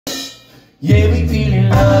Yeah, we feeling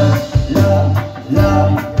love, love,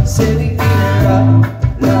 love. Say we feeling love,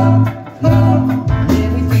 love, love.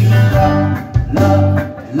 Yeah, we feeling love,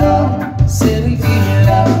 love, love. Say we feeling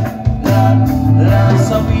love, love, love.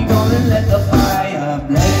 So we gonna let the fire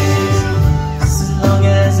blaze, as long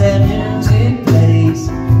as that music plays.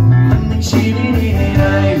 And then shooting in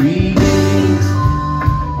irie days,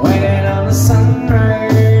 waiting on the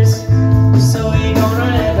sunrise. So we gonna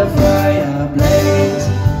let the fire blaze,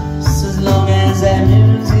 as long as that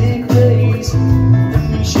music plays.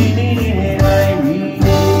 And then shooting in irie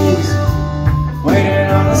days, waiting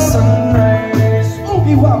on the sunrise.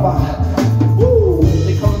 Oogie wah. Woo!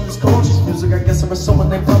 They call this conscious music. I guess I'm assuming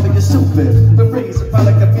they probably get stupid. The rays are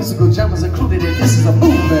probably like musical genres included in this is a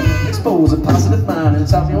movement. Expose a positive mind, and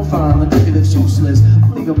time you'll find the negative's useless.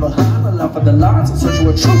 I'm leaving behind a lot for the lines and search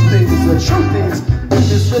where truth is. The truth is, with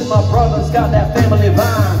this with my brothers, got that family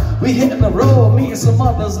vine. We hitting the road, me and some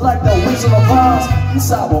others like the Wizard of Oz.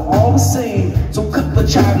 Inside we're all the same, so cut the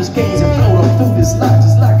childish games and float on through this life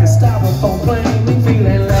just like a styrofoam plane. We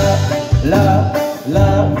feeling love, love,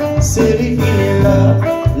 love. City feeling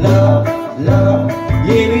love, love, love.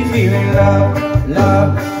 Yeah, we feeling love,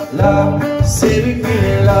 love, love. City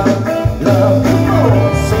feeling love, love. Come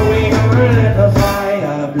on, so we gonna let the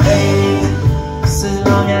fire blaze, as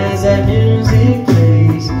long as that music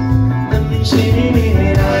plays. Let me shake it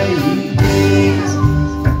in irie days,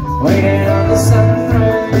 waiting on the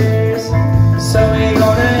sunrise. So we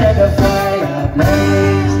gonna let the fire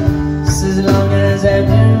blaze, as long as that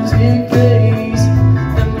music plays.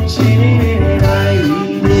 Let me shake it in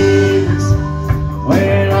irie days,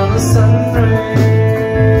 waiting on the sunrise.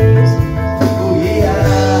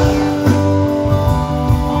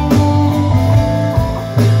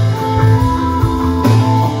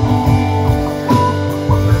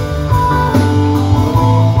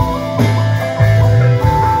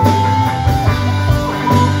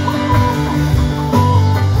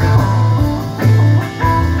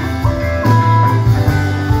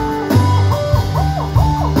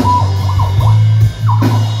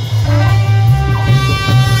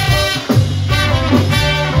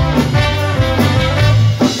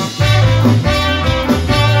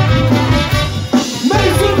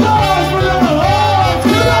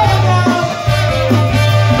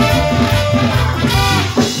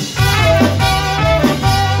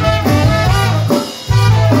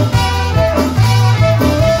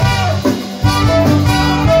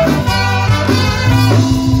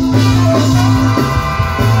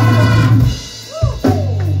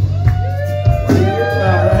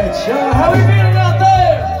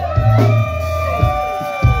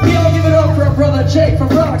 Jake from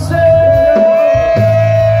Roxy.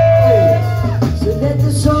 So let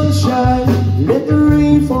the sun shine, let the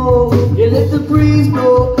rain fall, yeah, let the breeze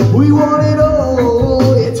blow. We want it all.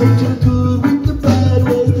 Yeah, take the good with the bad,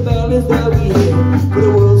 where's the balance that we had? But the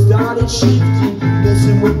world started shifting,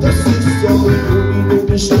 messing with the system. We don't need no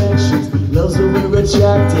distractions. Love's so we're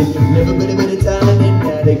attracted. Never been a better time than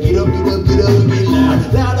now to get up, get up, get up and get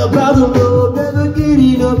loud. Loud about the road, never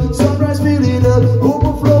getting up. Sunrise filling up,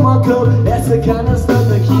 overflow my cup. That's the kind of stuff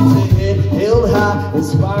that keeps the head held high,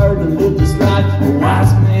 inspired to live this life. A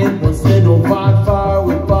wise man once said, don't fight fire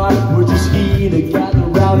with fire. We're just here to gather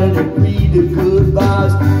around and agree to good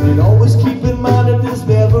vibes. And always keep in mind that there's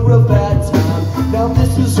never a bad time. Now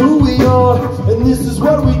this is who we are, and this is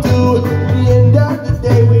what we do. At the end of the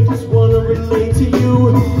day, we just want to relate to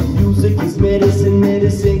you. Music is medicine,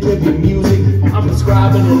 medicine can be music. I'm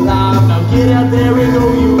prescribing it live. Now get out there